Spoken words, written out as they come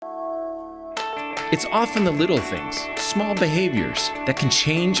It's often the little things, small behaviors that can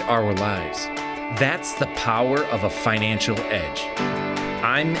change our lives. That's the power of a financial edge.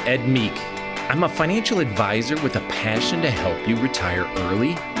 I'm Ed Meek. I'm a financial advisor with a passion to help you retire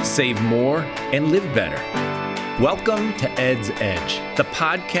early, save more, and live better. Welcome to Ed's Edge, the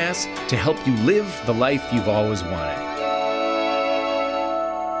podcast to help you live the life you've always wanted.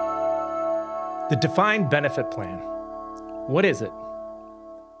 The defined benefit plan. What is it?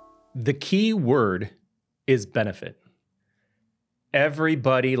 The key word is benefit.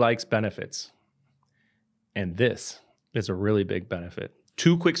 Everybody likes benefits. And this is a really big benefit.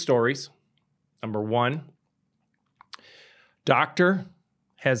 Two quick stories. Number one, doctor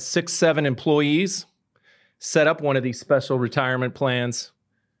has 6-7 employees, set up one of these special retirement plans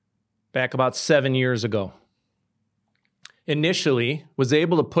back about 7 years ago. Initially, was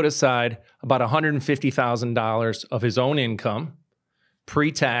able to put aside about $150,000 of his own income,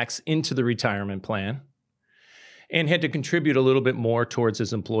 pre-tax, into the retirement plan, and had to contribute a little bit more towards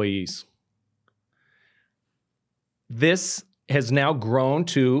his employees. This has now grown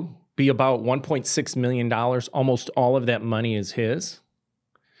to be about $1.6 million. Almost all of that money is his.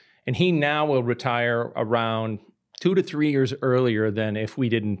 And he now will retire around 2 to 3 years earlier than if we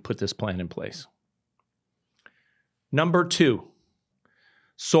didn't put this plan in place. Number two,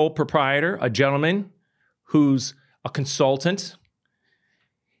 sole proprietor, a gentleman who's a consultant.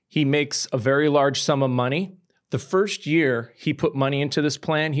 He makes a very large sum of money. The first year he put money into this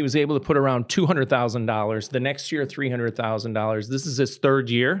plan, he was able to put around $200,000. The next year, $300,000. This is his third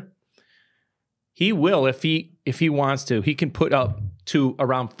year. He will, if he wants to, he can put up to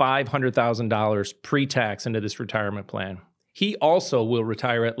around $500,000 pre-tax into this retirement plan. He also will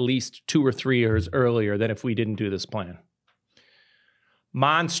retire at least 2 or 3 years earlier than if we didn't do this plan.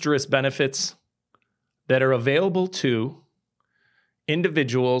 Monstrous benefits that are available to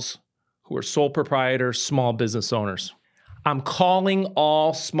individuals who are sole proprietors, small business owners. I'm calling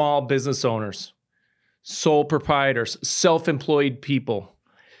all small business owners, sole proprietors, self-employed people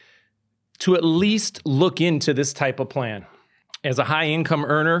to at least look into this type of plan. As a high income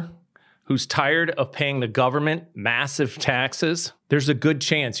earner who's tired of paying the government massive taxes, there's a good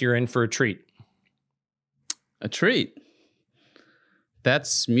chance you're in for a treat. A treat?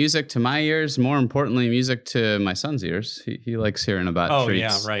 That's music to my ears. More importantly, music to my son's ears. He likes hearing about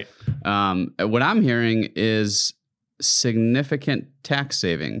treats. Oh, yeah, right. What I'm hearing is significant tax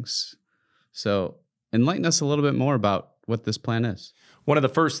savings. So enlighten us a little bit more about what this plan is. One of the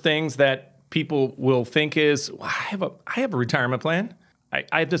first things that people will think is, well, I have a retirement plan.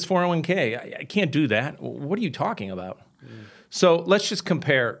 I have this 401k. I can't do that. What are you talking about? So let's just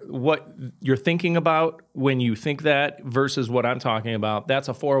compare what you're thinking about when you think that versus what I'm talking about. That's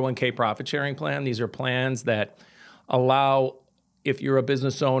a 401k profit sharing plan. These are plans that allow, if you're a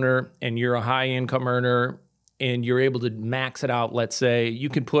business owner and you're a high income earner and you're able to max it out, let's say, you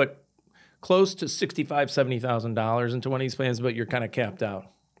can put close to $65,000, $70,000 into one of these plans, but you're kind of capped out.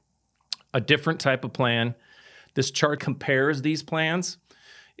 A different type of plan. This chart compares these plans.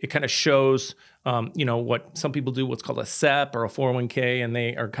 It kind of shows, what some people do, what's called a SEP or a 401k, and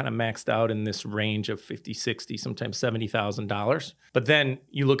they are kind of maxed out in this range of $50,000, $60,000, sometimes $70,000. But then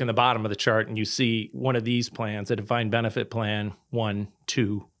you look in the bottom of the chart and you see one of these plans, a defined benefit plan, 1,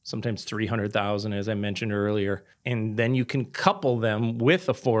 2, sometimes $300,000, as I mentioned earlier. And then you can couple them with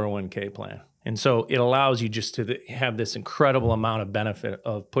a 401k plan. And so it allows you just to have this incredible amount of benefit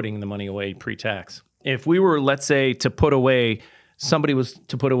of putting the money away pre-tax. If we were, let's say, somebody was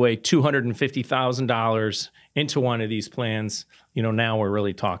to put away $250,000 into one of these plans, now we're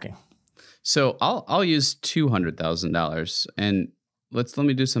really talking. So I'll use $200,000, and let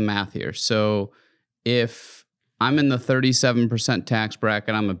me do some math here. So if I'm in the 37% tax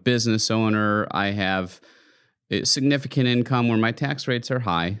bracket, I'm a business owner, I have a significant income where my tax rates are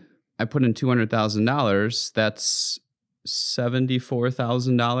high, I put in $200,000, that's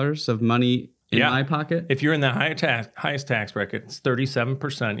 $74,000 of money in my pocket? If you're in the highest tax bracket, it's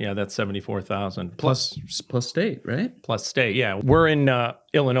 37%. Yeah, that's $74,000. Plus state, right? Plus state, yeah. We're in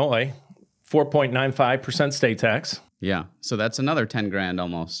Illinois, 4.95% state tax. Yeah, so that's another 10 grand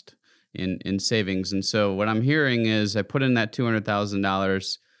almost in savings. And so what I'm hearing is I put in that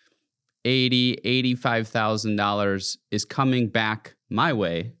 $200,000, $85,000 is coming back my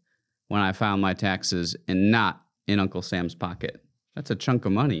way when I file my taxes and not in Uncle Sam's pocket. That's a chunk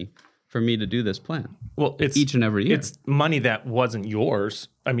of money for me to do this plan. Well, it's each and every year. It's money that wasn't yours.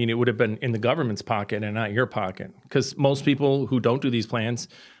 I mean, it would have been in the government's pocket and not your pocket. Because most people who don't do these plans,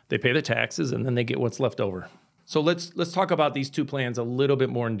 they pay the taxes and then they get what's left over. So let's talk about these two plans a little bit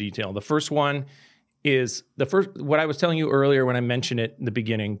more in detail. The first one is what I was telling you earlier when I mentioned it in the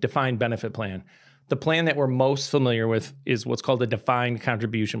beginning, defined benefit plan. The plan that we're most familiar with is what's called a defined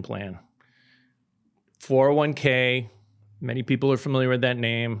contribution plan. 401k, many people are familiar with that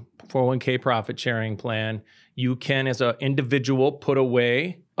name, 401k profit sharing plan. You can, as an individual, put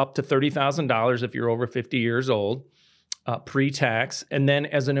away up to $30,000 if you're over 50 years old, pre-tax. And then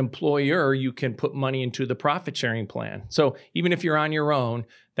as an employer, you can put money into the profit sharing plan. So even if you're on your own,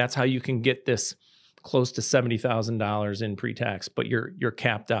 that's how you can get this close to $70,000 in pre-tax, but you're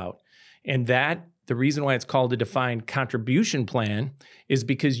capped out. And the reason why it's called a defined contribution plan is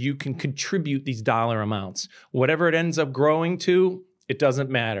because you can contribute these dollar amounts. Whatever it ends up growing to, it doesn't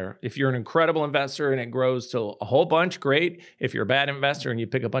matter. If you're an incredible investor and it grows to a whole bunch, great. If you're a bad investor and you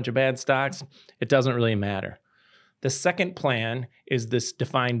pick a bunch of bad stocks, it doesn't really matter. The second plan is this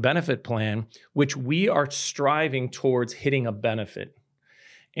defined benefit plan, which we are striving towards hitting a benefit.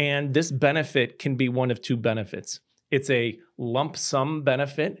 And this benefit can be one of two benefits. It's a lump sum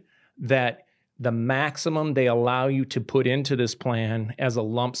benefit that the maximum they allow you to put into this plan as a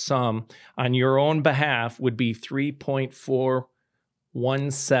lump sum on your own behalf would be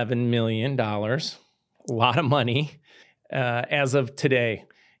 $3.417 million. A lot of money as of today.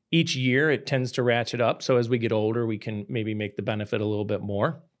 Each year, it tends to ratchet up. So as we get older, we can maybe make the benefit a little bit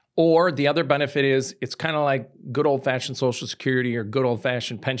more. Or the other benefit is it's kind of like good old-fashioned Social Security or good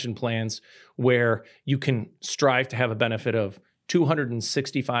old-fashioned pension plans where you can strive to have a benefit of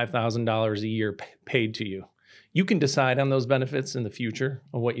 $265,000 a year paid to you. You can decide on those benefits in the future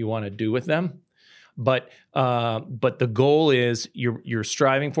of what you want to do with them. But the goal is you're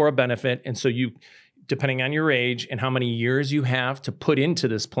striving for a benefit. And so you, depending on your age and how many years you have to put into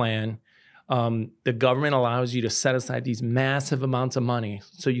this plan, the government allows you to set aside these massive amounts of money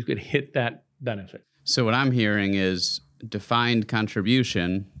so you could hit that benefit. So what I'm hearing is defined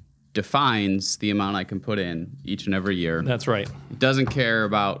contribution defines the amount I can put in each and every year. That's right. It doesn't care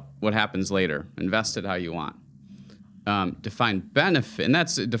about what happens later. Invest it how you want. Defined benefit, and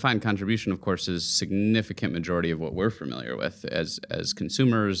that's defined contribution, of course, is a significant majority of what we're familiar with as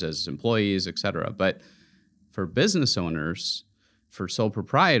consumers, as employees, et cetera. But for business owners, for sole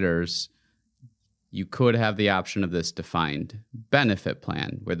proprietors, you could have the option of this defined benefit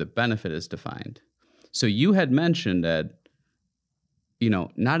plan where the benefit is defined. So you had mentioned, Ed,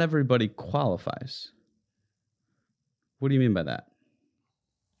 not everybody qualifies. What do you mean by that?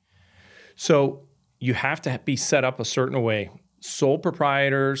 So you have to be set up a certain way. Sole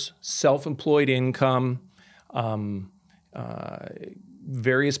proprietors, self-employed income,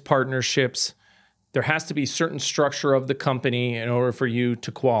 various partnerships. There has to be certain structure of the company in order for you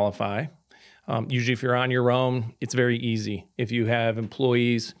to qualify. Usually if you're on your own, it's very easy. If you have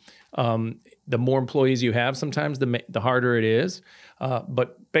employees, the more employees you have, sometimes the harder it is.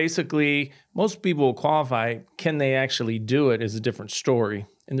 But basically, most people will qualify. Can they actually do it is a different story.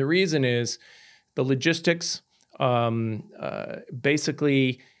 And the reason is the logistics.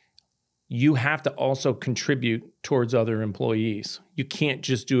 Basically, you have to also contribute towards other employees. You can't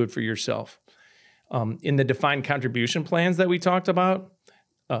just do it for yourself. In the defined contribution plans that we talked about,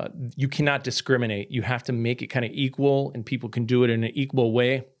 you cannot discriminate. You have to make it kind of equal, and people can do it in an equal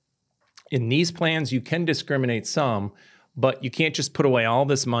way. In these plans, you can discriminate some, but you can't just put away all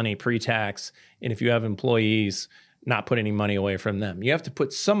this money pre-tax, and if you have employees, not put any money away from them. You have to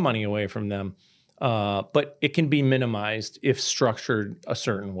put some money away from them, but it can be minimized if structured a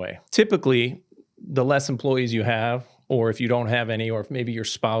certain way. Typically, the less employees you have, or if you don't have any, or if maybe your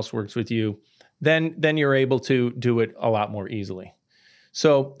spouse works with you, then you're able to do it a lot more easily.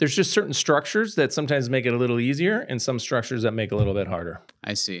 So there's just certain structures that sometimes make it a little easier and some structures that make it a little bit harder.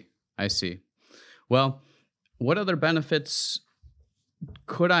 I see. Well, what other benefits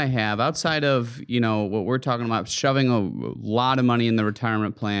could I have outside of, what we're talking about, shoving a lot of money in the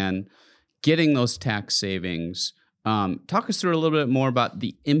retirement plan, getting those tax savings? Talk us through a little bit more about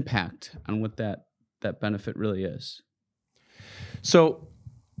the impact on what that benefit really is. So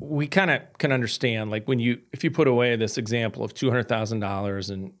we kind of can understand, like if you put away this example of $200,000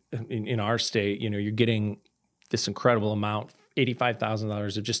 and in our state, you're getting this incredible amount,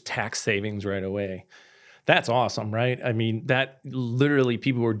 $85,000 of just tax savings right away. That's awesome, right? I mean, that literally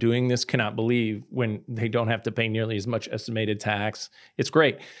people who are doing this cannot believe when they don't have to pay nearly as much estimated tax. It's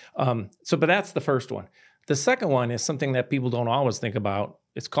great. But that's the first one. The second one is something that people don't always think about.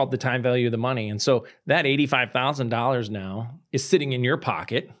 It's called the time value of the money. And so that $85,000 now is sitting in your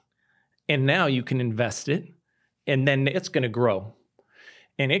pocket, and now you can invest it, and then it's going to grow.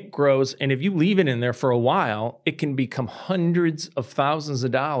 And it grows, and if you leave it in there for a while, it can become hundreds of thousands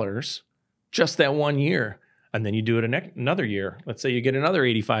of dollars just that 1 year. And then you do it another year. Let's say you get another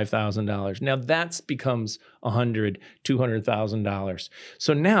 $85,000. Now that becomes $100,000, $200,000.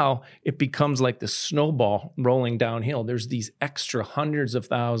 So now it becomes like the snowball rolling downhill. There's these extra hundreds of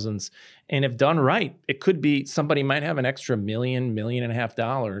thousands. And if done right, it could be somebody might have an extra $1.5 million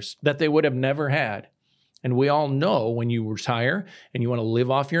that they would have never had. And we all know when you retire and you want to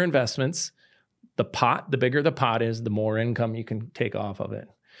live off your investments, the bigger the pot is, the more income you can take off of it.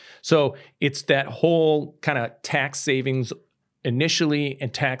 So it's that whole kind of tax savings initially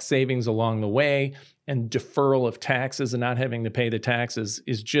and tax savings along the way, and deferral of taxes and not having to pay the taxes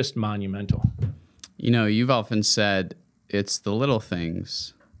is just monumental. You know, you've often said it's the little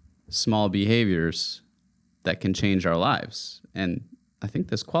things, small behaviors that can change our lives. And I think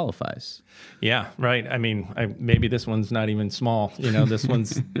this qualifies. Yeah, right. I mean, maybe this one's not even small. You know, this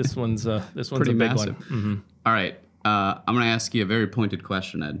one's a big massive one. Mm-hmm. All right. I'm going to ask you a very pointed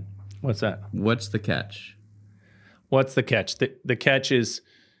question, Ed. What's that? What's the catch? What's the catch? The catch is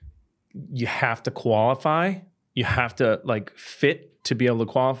you have to qualify. You have to fit to be able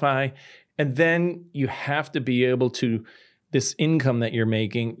to qualify. And then you have to be able to, this income that you're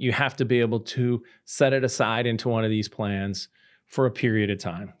making, you have to be able to set it aside into one of these plans for a period of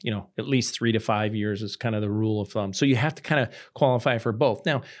time. You know, at least 3 to 5 years is kind of the rule of thumb. So you have to kind of qualify for both.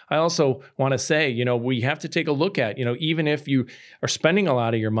 Now, I also want to say, you know, we have to take a look at, you know, even if you are spending a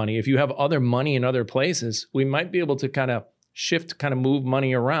lot of your money, if you have other money in other places, we might be able to kind of move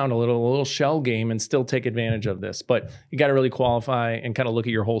money around a little shell game and still take advantage of this. But you got to really qualify and kind of look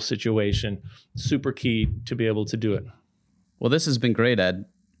at your whole situation. Super key to be able to do it. Well, this has been great, Ed.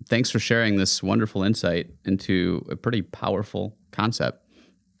 Thanks for sharing this wonderful insight into a pretty powerful concept.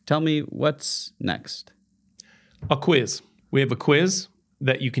 Tell me what's next. A quiz. We have a quiz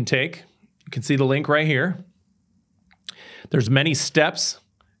that you can take. You can see the link right here. There's many steps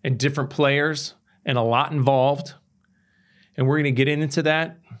and different players and a lot involved. And we're going to get into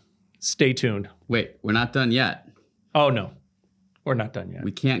that. Stay tuned. Wait, we're not done yet. Oh, no. We're not done yet.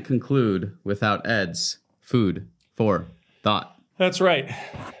 We can't conclude without Ed's food for thought. That's right.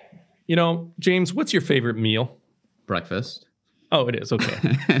 You know, James, what's your favorite meal? Breakfast. Oh, it is. Okay.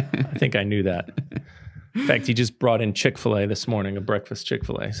 I think I knew that. In fact, he just brought in Chick-fil-A this morning, a breakfast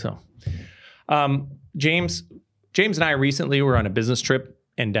Chick-fil-A. So, James and I recently were on a business trip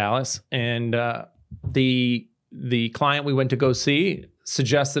in Dallas, and the client we went to go see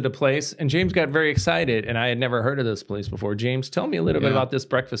suggested a place, and James got very excited, and I had never heard of this place before. James, tell me a little bit about this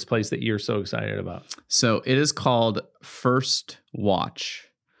breakfast place that you're so excited about. So it is called First Watch.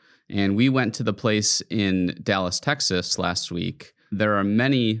 And we went to the place in Dallas, Texas last week. There are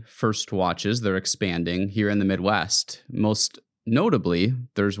many First Watches. They're expanding here in the Midwest. Most notably,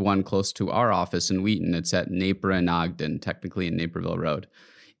 there's one close to our office in Wheaton. It's at Naper and Ogden, technically in Naperville Road.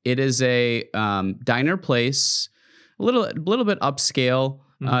 It is a diner place, a little bit upscale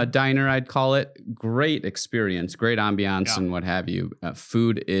diner, I'd call it. Great experience, great ambiance, and what have you.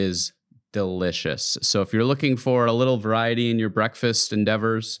 Food is delicious. So if you're looking for a little variety in your breakfast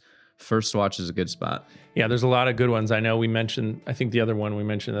endeavors, First Watch is a good spot. Yeah, there's a lot of good ones. I know I think the other one we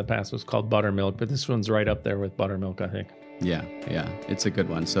mentioned in the past was called Buttermilk, but this one's right up there with Buttermilk, I think. Yeah, it's a good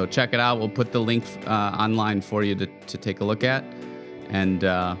one. So check it out. We'll put the link online for you to take a look at, and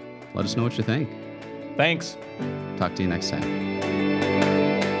let us know what you think. Thanks. Talk to you next time.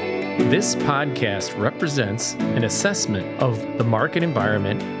 This podcast represents an assessment of the market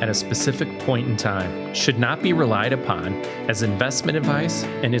environment at a specific point in time, should not be relied upon as investment advice,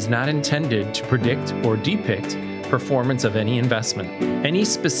 and is not intended to predict or depict performance of any investment. Any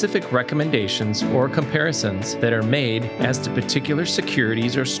specific recommendations or comparisons that are made as to particular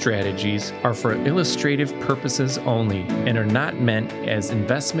securities or strategies are for illustrative purposes only and are not meant as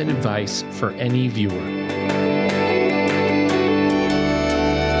investment advice for any viewer.